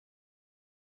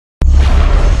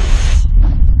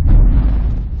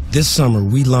This summer,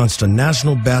 we launched a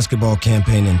national basketball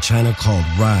campaign in China called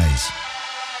Rise,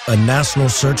 a national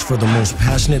search for the most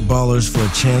passionate ballers for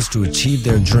a chance to achieve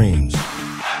their dreams.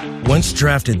 Once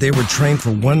drafted, they were trained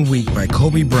for 1 week by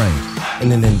Kobe Bryant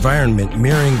in an environment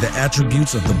mirroring the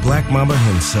attributes of the Black Mamba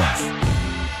himself.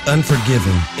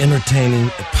 Unforgiving,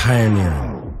 entertaining, and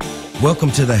pioneering.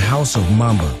 Welcome to the House of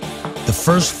Mamba, the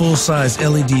first full-size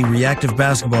LED reactive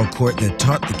basketball court that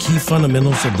taught the key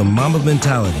fundamentals of the Mamba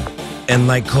mentality, and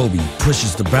like Kobe,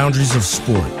 pushes the boundaries of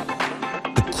sport.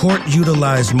 The court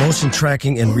utilized motion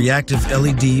tracking and reactive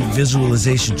LED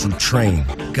visualization to train,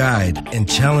 guide, and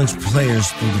challenge players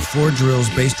through the 4 drills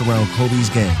based around Kobe's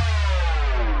game.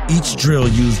 Each drill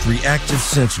used reactive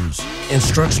sensors,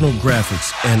 instructional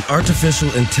graphics, and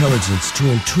artificial intelligence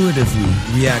to intuitively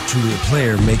react to the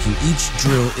player, making each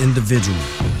drill individual.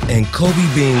 And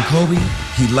Kobe being Kobe,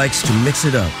 he likes to mix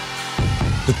it up.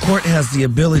 The court has the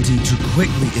ability to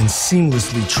quickly and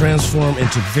seamlessly transform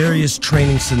into various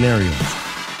training scenarios.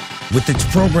 With its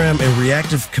program and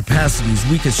reactive capacities,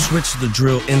 we could switch the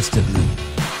drill instantly.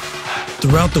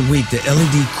 Throughout the week, the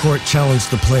LED court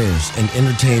challenged the players and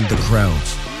entertained the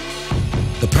crowds.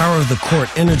 The power of the court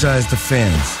energized the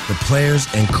fans, the players,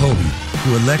 and Kobe,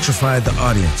 who electrified the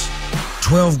audience.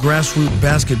 12 grassroots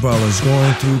basketballers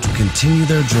going through to continue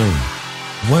their dream.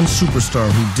 One superstar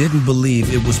who didn't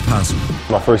believe it was possible.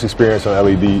 My first experience on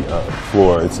LED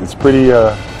floor, it's pretty,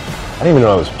 I didn't even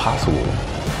know it was possible.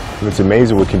 It's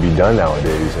amazing what can be done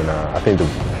nowadays, and I think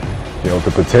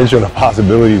the potential and the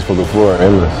possibilities for the floor are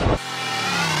endless.